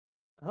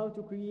how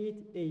to create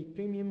a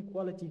premium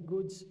quality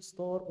goods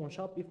store on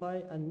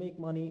Shopify and make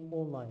money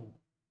online.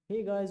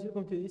 Hey guys,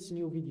 welcome to this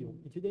new video.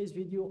 In today's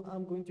video,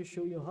 I'm going to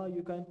show you how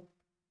you can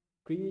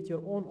create your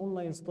own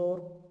online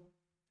store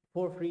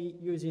for free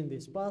using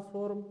this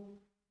platform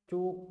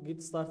to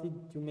get started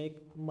to make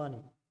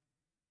money.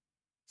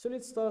 So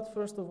let's start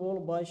first of all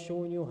by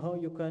showing you how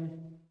you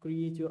can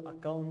create your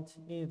account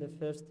in the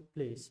first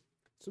place.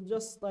 So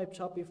just type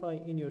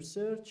Shopify in your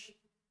search,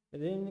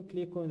 then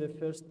click on the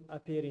first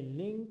appearing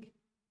link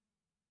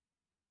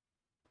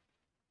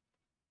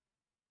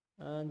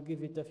and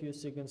give it a few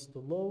seconds to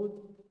load,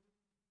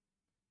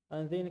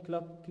 and then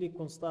click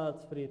on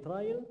start free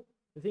trial,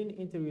 then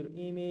enter your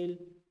email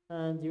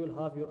and you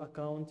will have your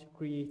account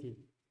created.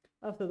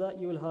 After that,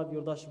 you will have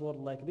your dashboard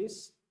like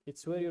this.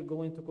 It's where you're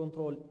going to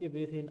control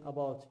everything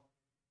about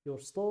your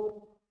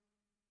store,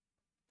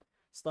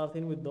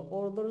 starting with the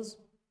orders.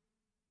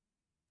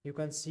 You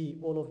can see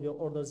all of your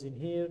orders in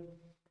here.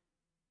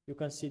 You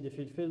can see the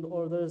fulfilled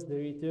orders, the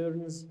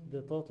returns,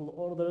 the total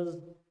orders,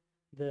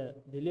 the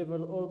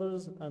delivered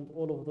orders, and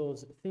all of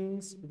those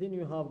things. Then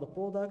you have the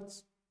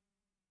products.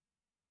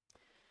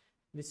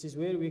 This is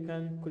where we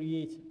can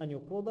create a new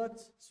product.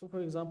 So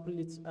for example,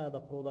 let's add a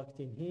product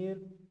in here.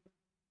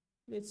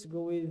 Let's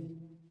go with,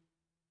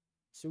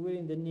 so we're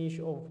in the niche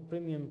of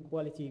premium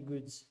quality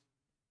goods.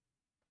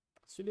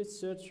 So let's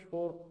search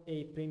for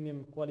a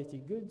premium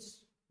quality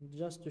goods,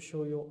 just to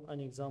show you an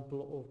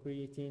example of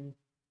creating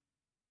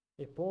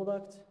a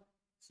product.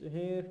 So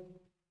here,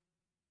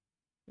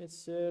 let's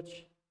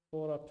search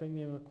for a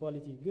premium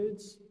quality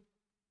goods.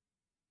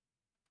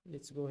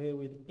 Let's go here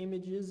with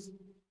images.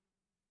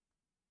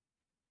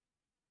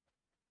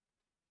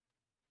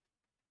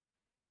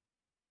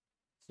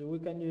 So we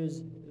can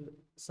use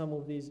some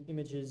of these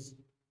images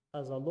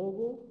as a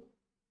logo,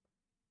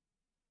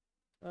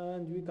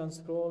 and we can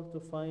scroll to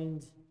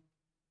find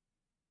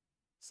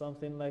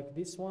something like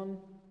this one.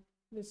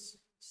 Let's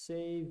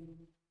save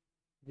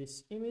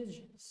this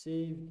image,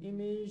 save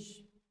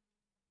image,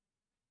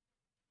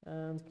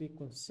 and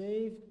click on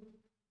save.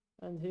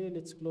 And here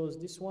let's close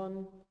this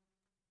one.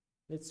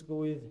 Let's go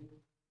with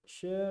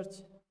shirt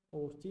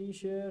or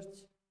t-shirt.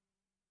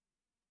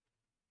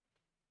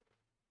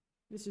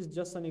 This is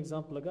just an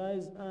example,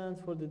 guys, and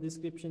for the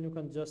description you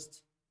can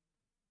just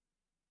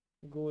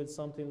go with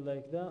something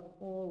like that,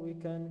 or we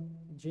can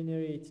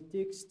generate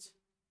text.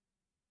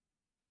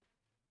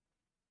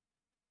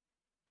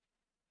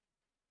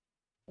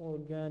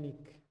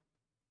 Organic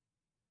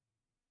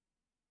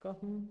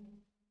cotton,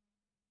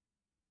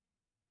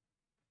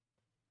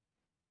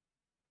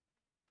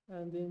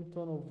 and then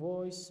tone of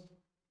voice,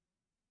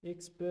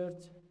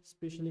 expert,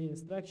 specially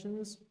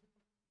instructions,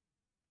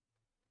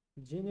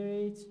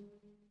 generate,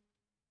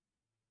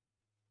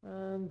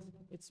 and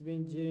it's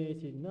been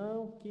generated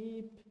now.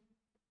 Keep.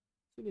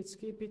 So let's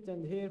keep it,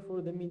 and here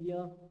for the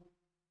media,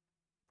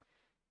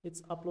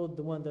 let's upload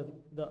the one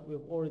that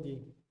we've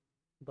already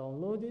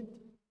downloaded.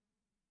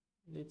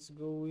 Let's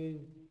go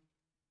with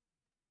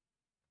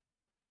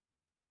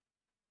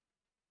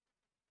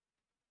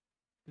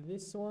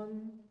this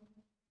one,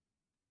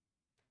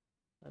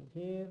 and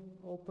here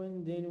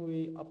open. Then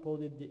we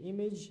uploaded the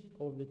image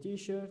of the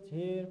t-shirt.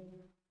 Here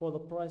for the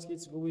price,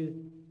 let's go with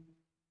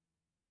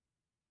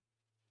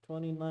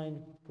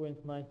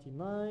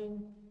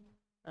 $29.99,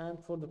 and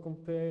for the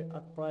compare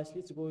at price,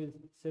 let's go with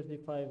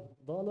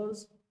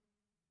 $35,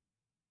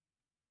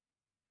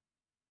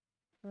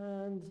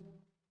 and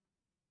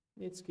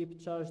let's keep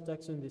charge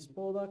tax on this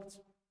product,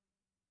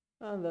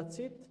 and that's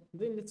it.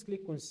 Then let's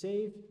click on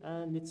save,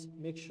 and let's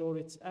make sure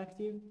it's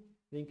active.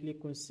 Then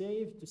click on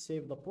save to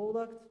save the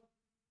product,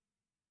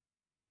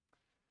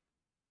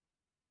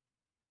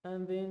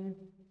 and then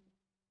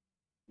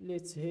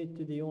let's head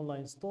to the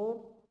online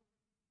store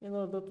in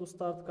order to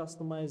start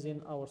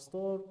customizing our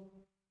store.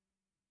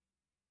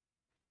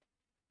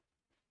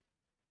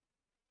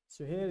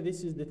 So here,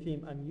 this is the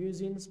theme I'm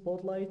using,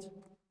 Spotlight,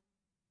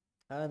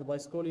 and by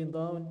scrolling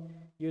down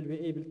you'll be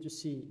able to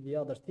see the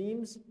other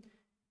themes.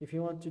 If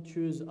you want to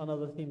choose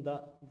another theme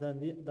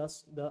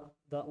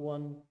that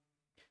one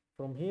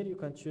from here, you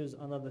can choose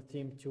another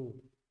theme to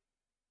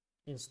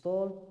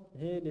install.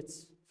 Here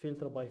let's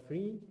filter by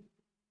free.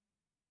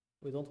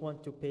 We don't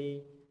want to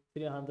pay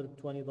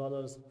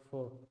 $320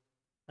 for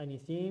any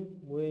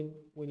theme when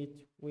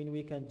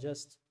we can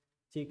just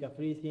take a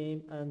free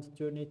theme and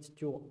turn it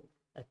to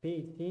a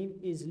paid theme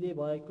easily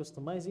by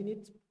customizing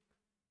it.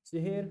 So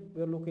here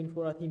we're looking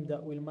for a theme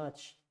that will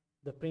match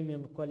the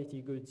premium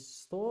quality goods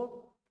store.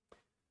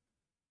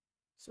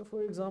 So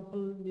for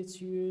example, let's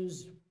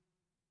use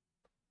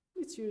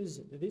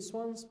this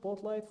one,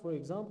 Spotlight, for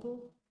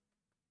example.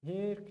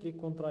 Here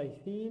click on try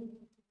theme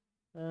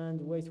and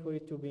wait for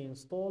it to be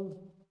installed.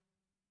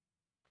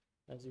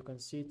 As you can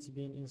see, it's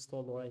being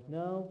installed right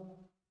now.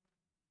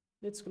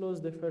 Let's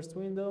close the first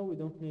window. We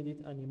don't need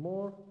it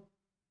anymore.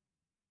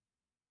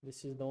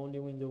 This is the only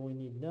window we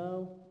need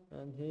now.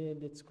 And here,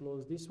 let's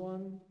close this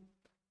one.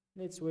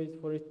 Let's wait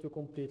for it to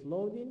complete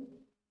loading.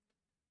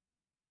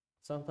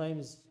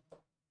 Sometimes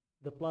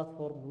the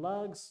platform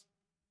lags.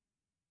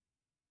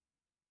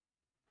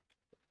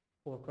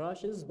 or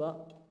crashes,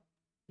 but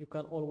you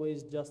can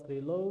always just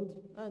reload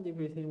and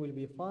everything will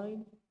be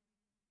fine.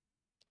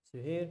 So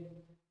here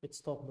it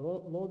stopped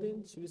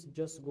loading, so let's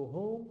just go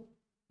home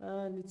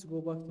and let's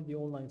go back to the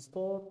online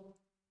store.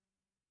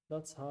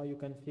 That's how you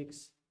can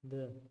fix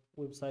the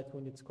website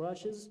when it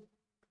crashes.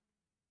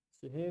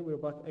 So here we're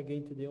back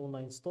again to the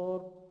online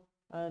store,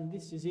 and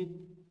this is it.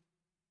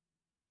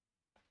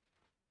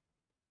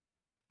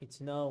 It's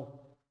now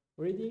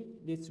ready.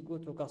 Let's go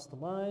to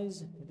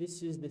customize.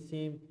 This is the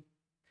theme.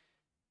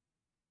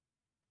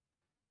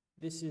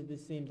 This is the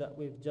theme that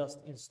we've just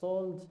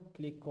installed.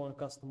 Click on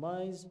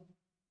customize.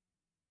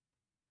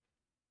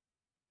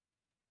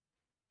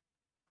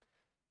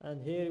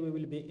 And here we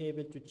will be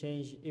able to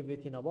change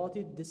everything about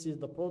it. This is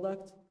the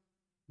product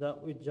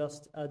that we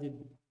just added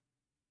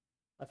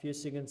a few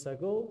seconds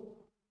ago.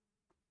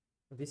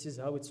 This is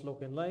how it's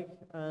looking like,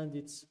 and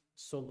it's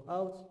sold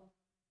out.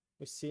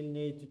 We still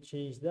need to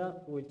change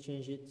that. We'll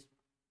change it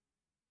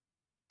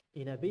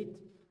in a bit.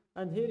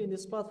 And here in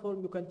this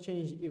platform, you can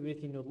change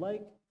everything you'd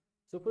like.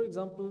 So for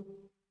example,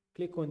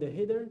 click on the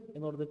header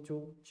in order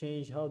to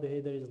change how the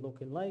header is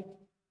looking like.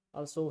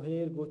 Also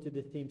here, go to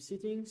the theme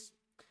settings,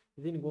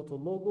 then go to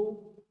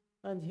logo,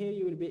 and here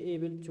you will be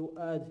able to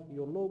add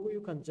your logo.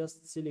 You can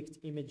just select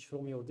image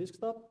from your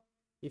desktop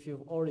if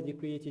you've already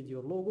created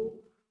your logo,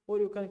 or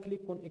you can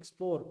click on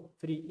explore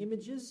free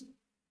images.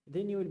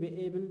 Then you will be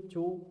able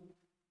to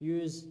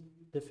use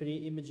the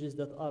free images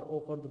that are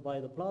offered by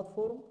the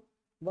platform,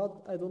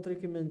 but I don't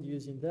recommend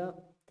using that.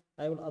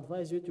 I will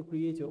advise you to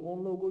create your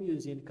own logo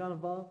using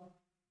Canva,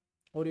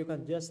 or you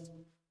can just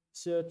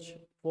search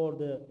for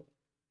the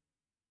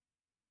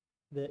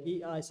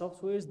AI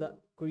softwares that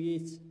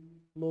create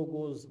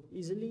logos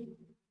easily.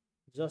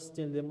 Just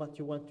tell them what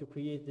you want to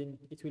create, then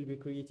it will be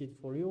created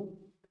for you.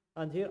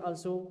 And here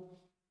also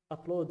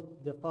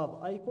upload the pave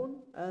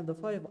icon, and the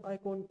pave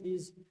icon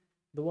is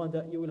the one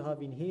that you will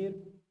have in here.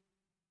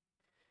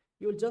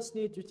 You'll just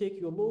need to take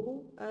your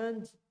logo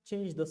and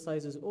change the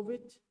sizes of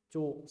it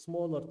to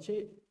smaller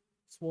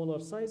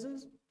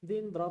sizes,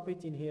 then drop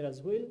it in here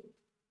as well.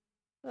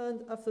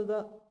 And after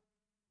that,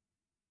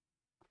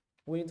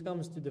 when it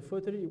comes to the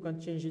footer, you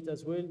can change it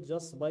as well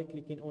just by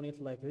clicking on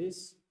it like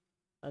this.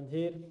 And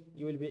here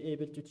you will be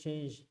able to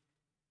change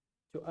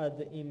to add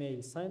the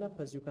email sign up.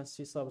 As you can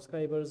see,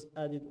 subscribers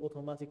added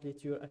automatically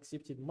to your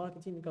accepted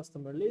marketing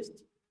customer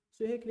list.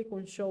 So here click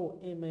on show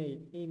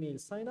email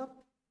sign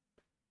up,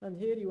 and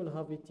here you will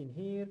have it in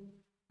here,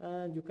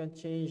 and you can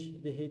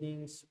change the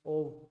headings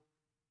of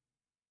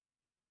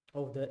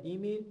the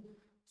email.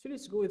 So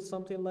let's go with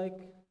something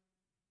like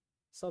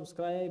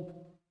subscribe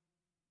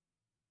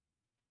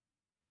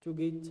to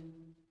get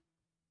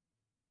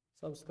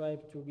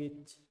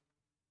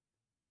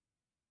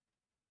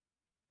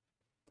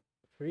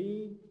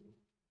free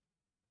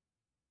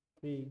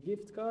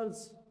gift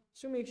cards.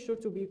 So make sure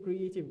to be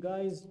creative,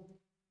 guys.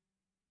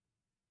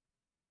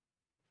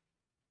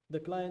 The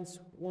clients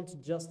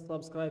won't just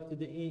subscribe to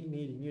the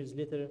email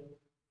newsletter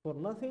for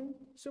nothing,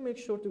 so make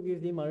sure to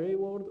give them a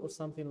reward or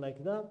something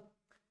like that.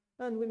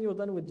 And when you're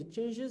done with the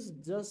changes,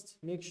 just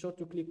make sure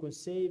to click on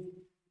save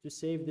to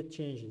save the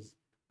changes.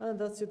 And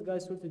that's it,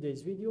 guys, for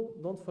today's video.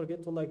 Don't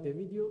forget to like the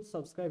video,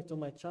 subscribe to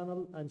my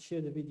channel, and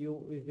share the video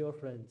with your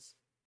friends.